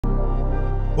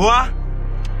Waaa,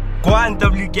 Gwann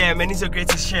WK, man, he's your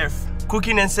greatest chef.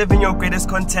 Cooking and serving your greatest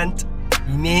content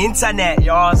in the internet,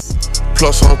 y'all.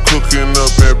 Plus I'm cooking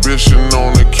up ambition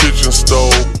on the kitchen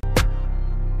stove.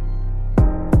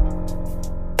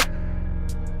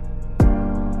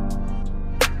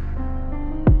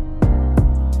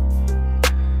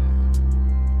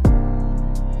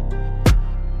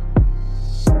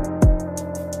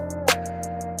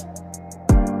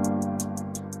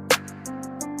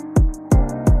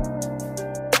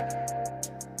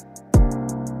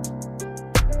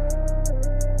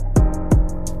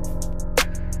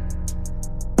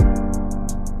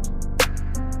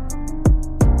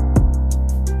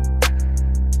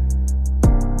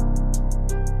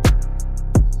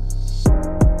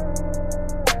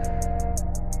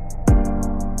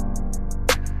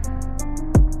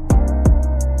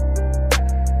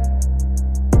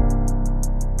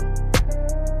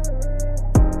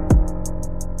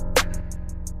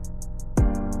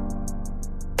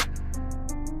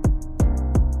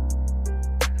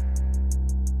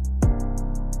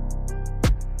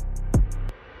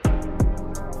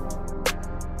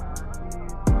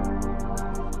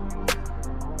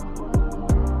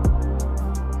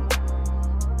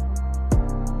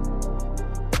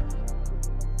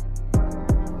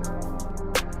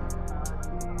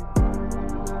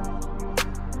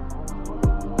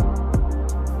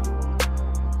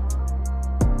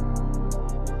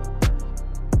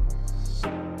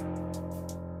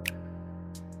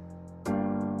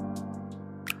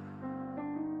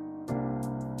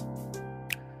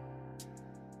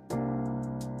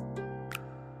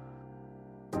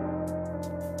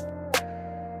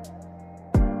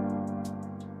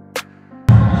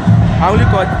 I only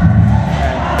got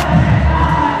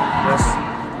yes,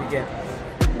 you get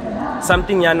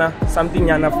something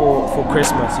yana for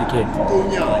Christmas, you get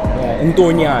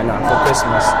Ntonyana for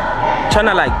Christmas. Trying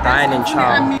to like dine and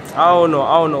chow. I don't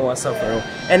know what's up, bro.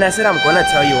 And I said I'm gonna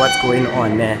tell you what's going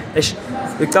on there.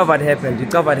 You covered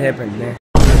happened, man.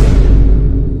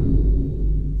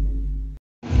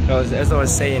 As I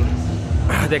was saying,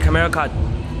 the camera card.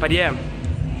 But yeah,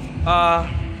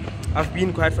 I've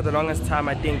been quiet for the longest time,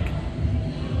 I think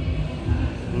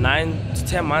 9 to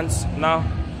 10 months now.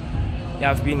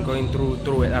 Yeah, I've been going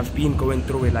through it. I've been going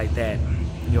through it like that.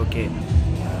 You okay?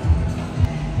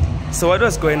 So what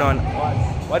was going on?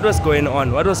 What was going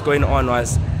on was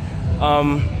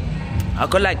I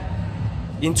got like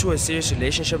into a serious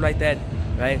relationship like that,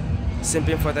 right?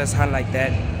 Simping for this hand like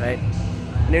that, right?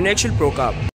 And then we actually broke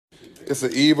up. It's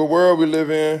an evil world we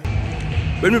live in.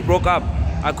 When we broke up,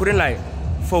 I couldn't like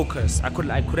focus. I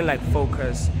couldn't like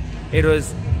focus. It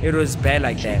was bad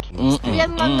like that.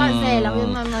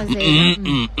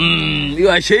 You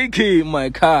are shaky, my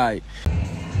guy.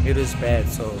 It was bad,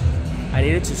 so I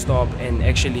needed to stop and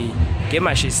actually get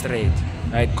my shit straight.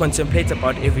 Right? Contemplate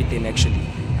about everything actually.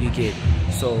 You get.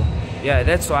 So yeah,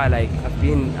 that's why like I've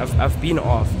been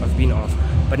off.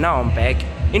 But now I'm back.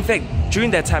 In fact,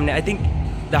 during that time, I think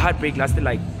the heartbreak lasted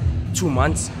like 2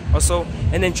 months or so,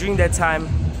 and then during that time,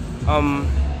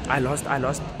 I lost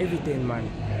everything, man.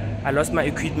 I lost my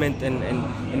equipment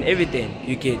and everything,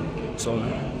 you get. So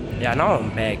yeah, now I'm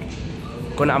back.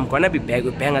 I'm gonna be back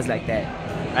with bangers like that,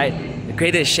 right? The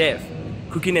greatest chef,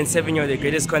 cooking and serving you the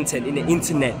greatest content in the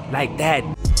internet like that.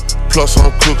 Plus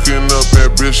I'm cooking up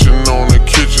ambition on the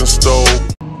kitchen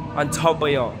stove. On top of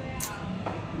y'all,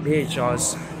 hey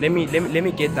Charles, let me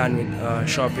get done with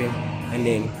shopping, and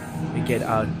then we get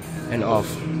out and off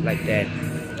like that.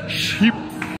 Sheep.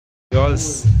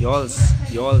 Y'all's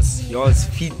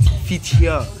feet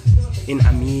here in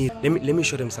Amir. Let me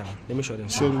show them some. Let me show them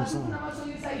some.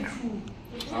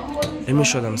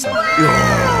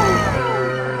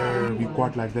 We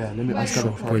got like that. Let me ask her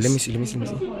the price. Boy, let me see. Let me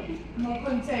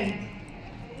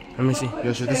see.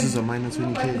 Yeah, sure. This is a minus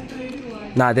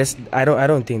 20K. Nah, I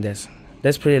don't think that's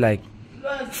pretty like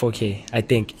 4K. I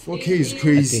think 4K is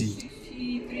crazy.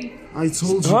 I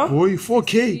told you, boy.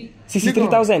 4K.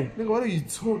 63,000. Nigga, what are you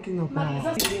talking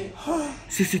about?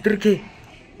 63K.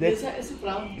 That's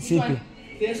simple.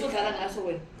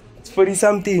 It's 40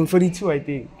 something, 42 I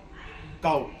think.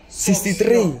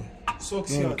 63.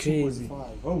 Man, crazy.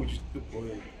 Why would you do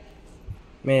boy?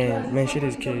 Man, shit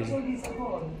is crazy.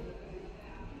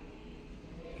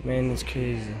 Man, it's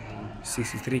crazy.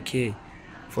 63K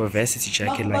for a varsity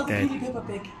jacket like that.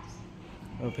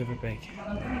 Oh, paper bag.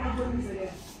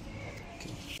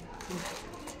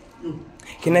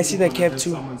 Can I see the cap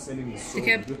too? The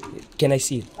cap? Can I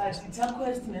see it?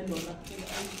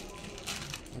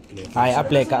 I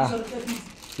apply ka.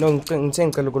 No,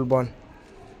 ngicela kulibona.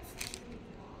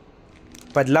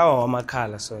 But lawa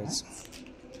amakhala, so it's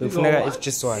It's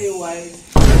just one.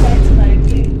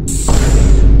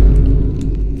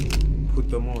 Put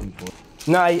them on, boy.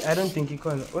 No, I don't think you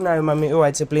can. Oh, no, mommy. Oh,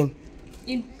 it's a plane.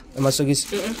 In. Masogis.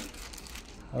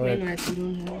 Alright.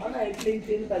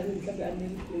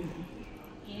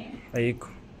 Ayiko.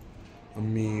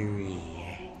 Amiri.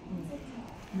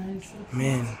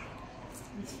 Man.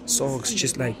 Socks,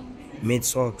 just like mid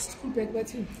socks.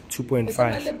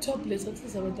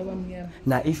 2.5.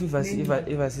 Now, if I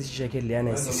see jacket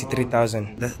Liana is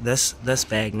 63,000. This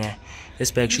bag now.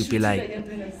 This bag should be like.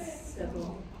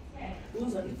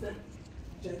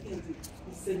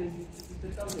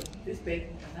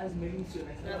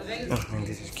 Oh man,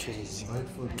 this is crazy.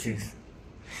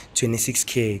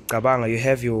 26k. Kabanga, you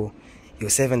have your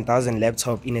 7,000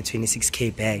 laptop in a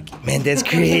 26k bag. Man, that's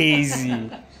crazy.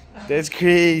 That's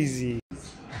crazy.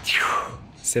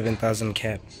 7,000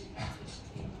 cap.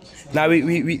 Now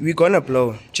we're gonna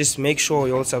blow. Just make sure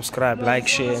you all subscribe, like,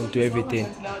 share, and do everything.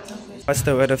 What's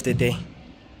the word of the day?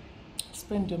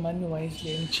 Spend your money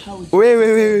wisely and chow it.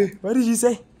 Wait. What did you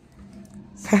say?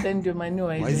 Spend your money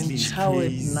wisely and chow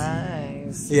it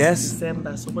nice. Yes.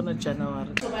 December, so January.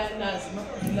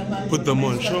 Put them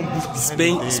on. Show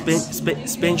them.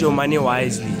 Spend your money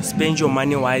wisely. Spend your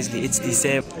money wisely. It's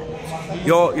December.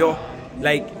 Yo,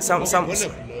 like someone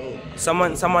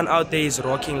out there is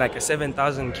rocking like a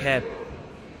 7,000 cap,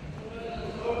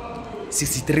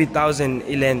 63,000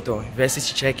 ilento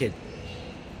versus jacket.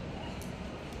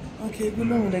 Okay, good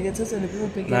long.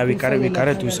 Now we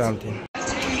gotta do something.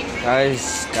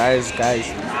 Guys.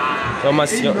 You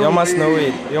must know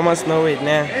it. You must know it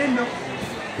now.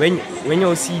 When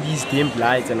you see these dim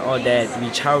lights and all that, we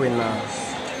chowing now.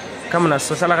 Come on,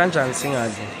 so salaranjan sing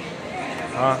as.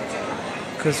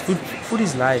 Because food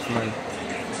is life, man.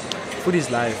 Food is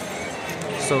life.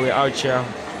 So we're out here.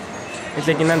 It's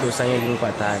like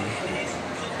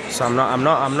so I'm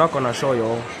not gonna show you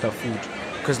all the food,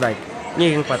 cause like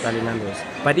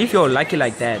but if you're lucky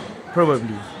like that,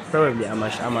 probably I'ma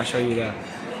show you the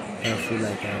food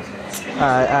like that.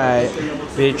 I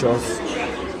page off.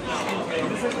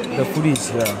 The food is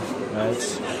here,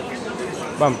 right?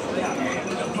 Bam.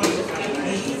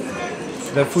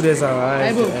 The food has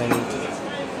arrived and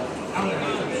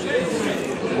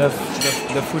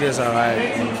the food has arrived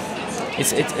and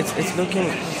it's looking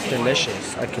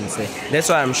delicious, I can say. That's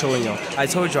why I'm showing you. I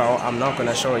told you I'm not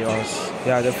gonna show you.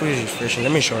 Yeah, the food is refreshing.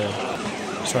 Let me show you.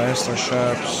 So there's the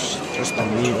shrimps, just the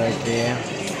meat right there,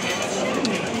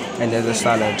 and there's the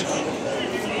salad.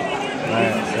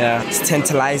 Right, yeah, it's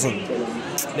tantalizing.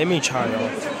 Let me try you.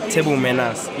 Table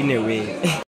manners in a way.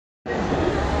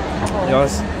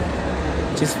 Yes,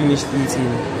 just finished eating,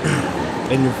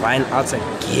 and you find out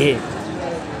again.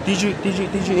 Did you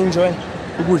enjoy?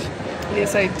 Good.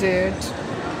 Yes, I did.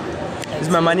 Is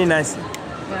my money nice?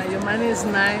 Yeah, your money is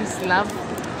nice, love.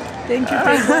 Thank you,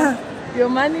 Peggy. Your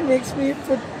money makes me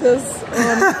put this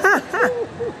on.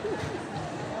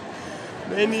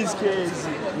 Man is crazy.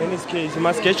 Man is crazy. You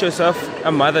must get yourself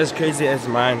a mother as crazy as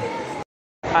mine.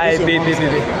 Aye, baby.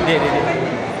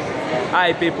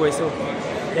 Aye, baby. So,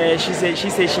 she said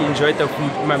she enjoyed the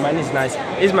food. My money is nice.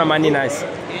 Is my money nice?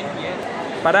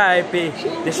 But I pay.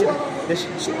 They should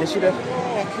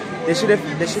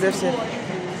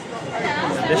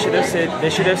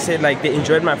have said like they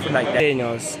enjoyed my food like that.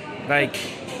 Like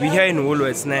we here in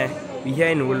Woolworths now.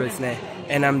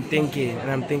 And I'm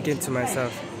thinking to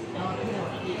myself,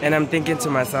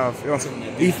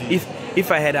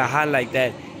 if I had a hand like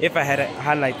that,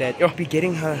 I'll be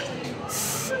getting her.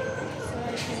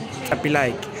 I'd be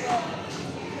like,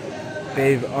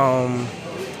 babe,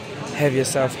 have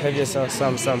yourself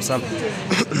some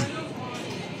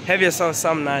have yourself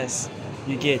some nice.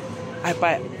 You get, I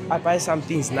buy some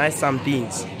things, nice some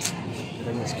things.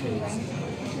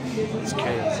 It's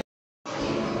crazy.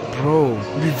 Bro,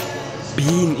 we've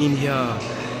been in here,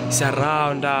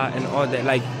 surround her and all that.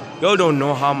 Like, y'all don't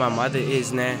know how my mother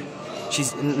is now.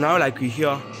 She's now like we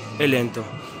hear Elento,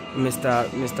 Mr.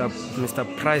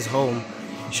 Price home.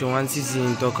 She wants his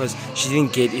into because she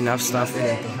didn't get enough stuff in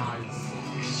it.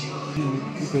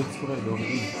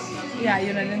 Yeah,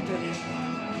 you know.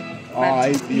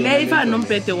 Leifa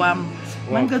nompete wam.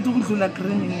 Manga tukudlula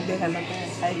green ngibeka lapha.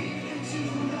 Hayi.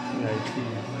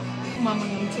 Mama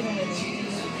ngimthina.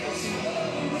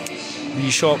 We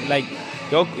shop like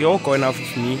you're going out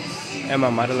with me and my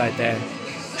mother like that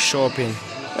shopping.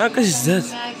 Cause it's that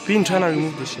been trying to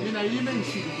remove the shit.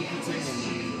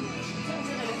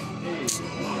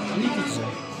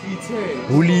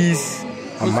 Bullies,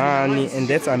 Amani, and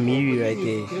that's Amiri right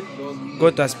there.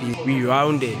 God has been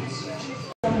rerounded.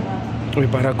 We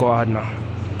better go out now.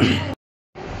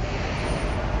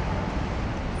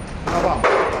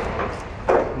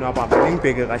 No, but I think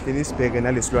bigger. I think it's bigger.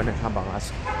 And let's learn how to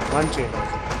ask. One chain.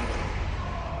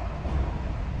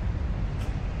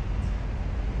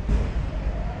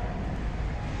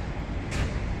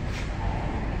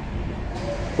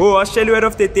 Oh, I'll tell you word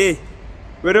of the day.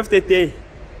 Word of the day.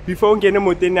 Before we get a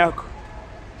motor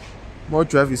More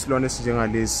drive is slowness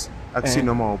in this. Actually,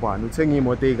 no more. But you take him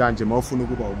or take ganja, more fun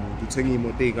about you take him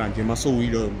or take ganja, so we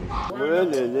don't.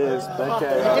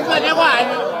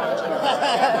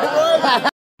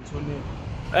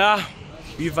 Yeah,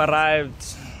 we've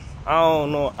arrived. I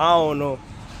don't know.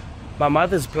 My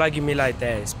mother's plugging me like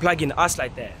that. It's plugging us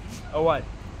like that. Or what?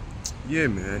 Yeah,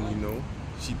 man, you know,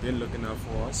 she's been looking out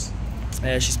for us.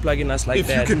 Yeah, she's plugging us like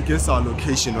that. If you can guess our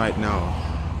location right now.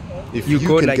 If you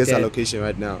can like guess that. our location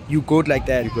right now. You go like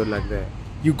that. You go like that.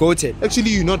 You goated.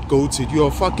 Actually, you're not goated.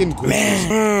 You're fucking goated.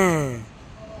 Man.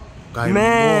 Guy,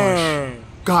 Man.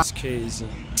 God. That's crazy.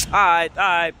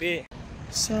 Alright, babe.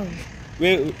 So,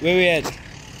 Where we at?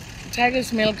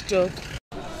 Tiger's milk joke.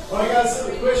 Alright guys,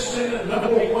 question number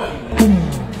 1.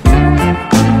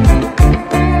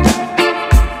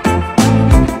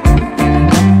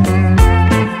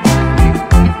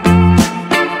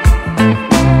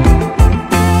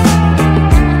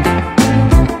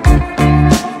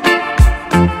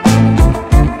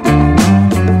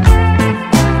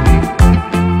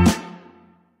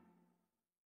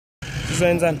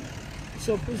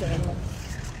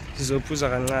 Sizophuza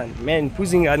kancane. Man,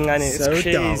 phuzing kancane is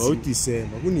crazy. About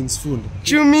December. What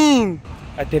do you mean?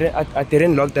 I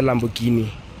didn't lock the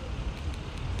Lamborghini.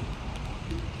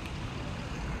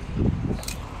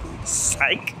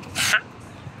 Psych.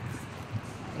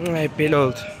 My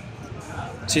payload.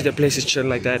 See the place is chill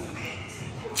like that.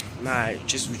 Nah, we're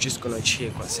just gonna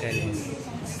check what's happening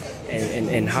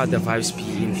and how the vibes be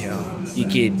in here. You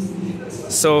get.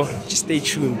 So just stay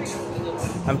tuned.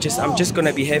 I'm just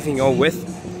gonna be having y'all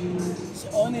with.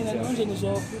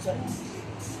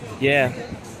 Yeah,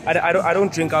 I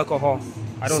don't drink alcohol.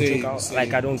 I don't drink alcohol.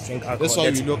 Like I don't drink alcohol. That's why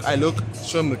you look. I look.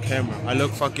 Show him the camera. I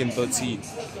look fucking 13.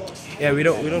 Yeah, we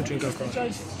don't drink alcohol.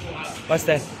 What's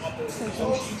that?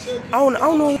 I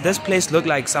don't know. This place look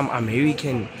like some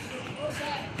American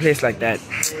place like that.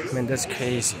 Man, that's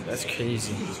crazy. That's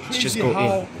crazy. Let's just go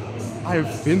in.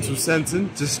 I've been to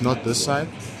SandtonCity, just not this side.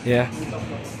 Yeah.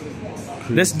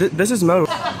 This is Melrose.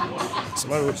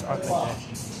 Melrose out like that.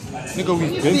 Nigga,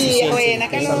 we've been to SandtonCity.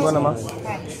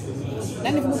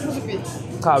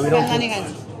 We don't.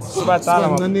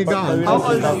 How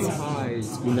old are you?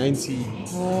 You're 19.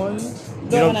 You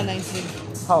don't.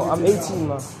 How? I'm 18,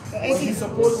 man. 18.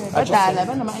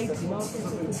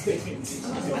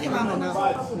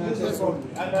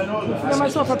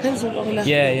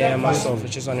 Yeah, myself.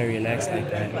 It's just wanna relax like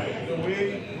that.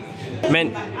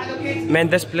 Man,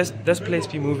 this place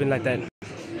be moving like that.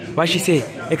 What she say?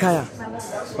 Hey Kaya,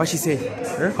 what she say?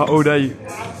 Huh? How old are you?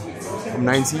 I'm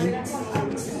 19.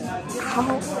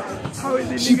 How is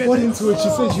it? She bought into it. She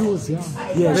said she was young.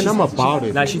 Yeah, man, I'm about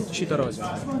it. Nah, she thought I was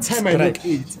young. Time I look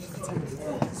 8.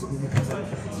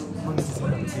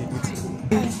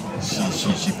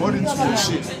 She bought into the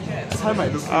shit. Time I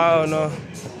look 8. I don't know.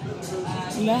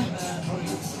 La,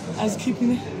 I was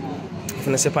keeping it.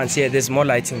 From the pants here, there's more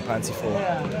lighting pants for.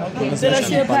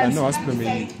 No, I split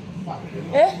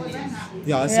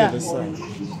Yeah, I see this side.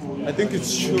 I think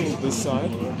it's chill this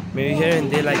side. Maybe here and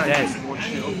there like that.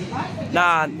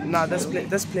 Nah,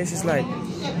 this place is like,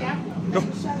 no,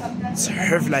 it's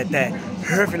heavy like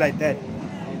that.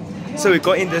 So we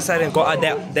go in this side and go out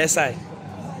that side.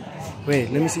 Wait,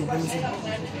 let me see.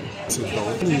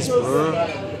 Please, bro.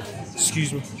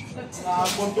 Excuse me.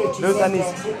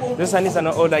 Those honeys are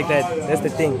not all like that. That's the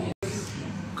thing.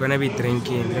 Gonna be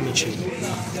drinking. Let me check.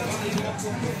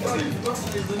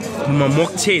 My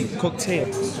cocktail,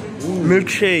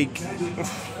 milkshake.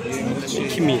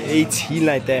 Give me 18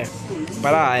 like that.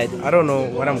 But I don't know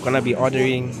what I'm gonna be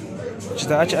ordering.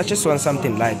 I just want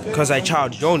something light because I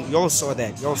chowed. Y'all saw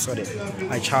that.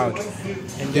 I chowed.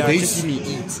 And Did they see me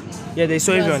eat? Yeah, they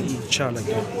saw everyone eat chow like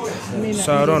that.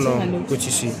 So I don't know. Good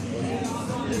to see.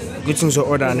 Good things to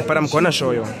order, but I'm gonna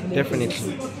show you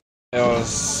definitely.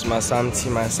 My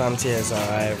samti has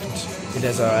arrived. It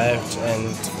has arrived,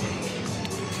 and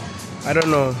I don't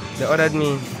know. They ordered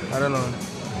me, I don't know,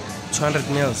 200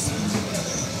 meals.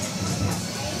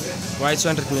 Why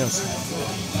 200 meals?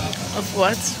 Of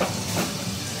what?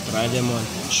 Fried lemon,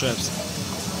 shrimps.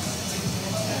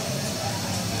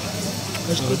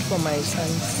 It's good for my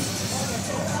sons.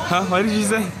 Huh? What did you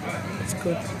say? It's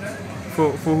good.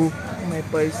 For who? My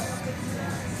boys.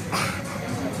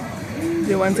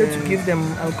 They wanted to give them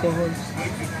alcohol.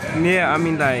 Yeah, I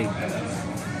mean like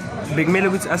big mele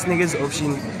with us niggas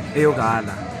option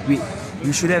eyogala.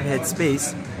 you should have had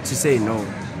space to say no.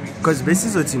 Because this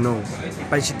is what you know.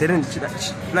 But she didn't, she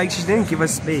didn't give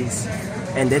us space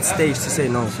and that stage to say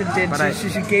no. She did. But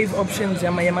She gave options,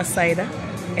 yama cider,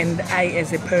 and I,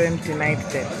 as a parent, denied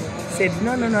them. Said,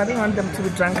 no, I don't want them to be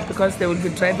drunk because they will be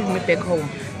driving me back home.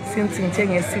 Since in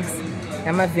 10 years, 6,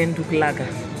 yama vendu lager.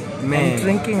 Man. I'm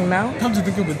drinking now, Come to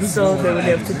think of it, this so is they will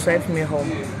have to drive me home.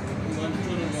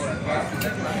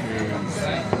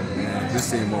 this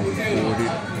same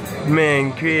moment.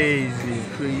 man, crazy.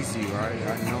 Crazy, right?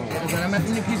 I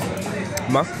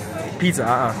know. Ma?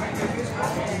 Pizza,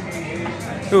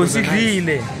 Yo, she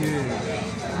really.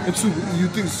 You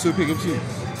think it's so big?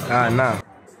 Nah.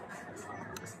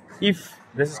 If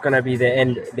this is gonna be the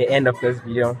end of this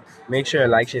video, make sure you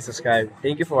like, share, subscribe.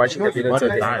 Thank you for watching the video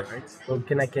today. So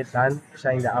can I get done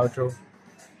showing the outro?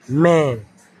 Man,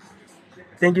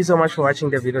 thank you so much for watching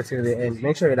the video till the end.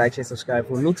 Make sure you like, share, subscribe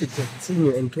for me to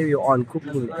continue and carry on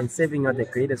cooking and serving you the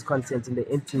greatest content in the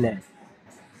internet.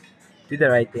 Do the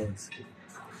right things.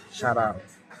 Shout out.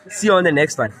 See you on the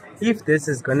next one. If this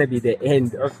is gonna be the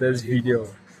end of this video,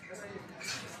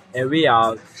 and we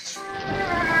out.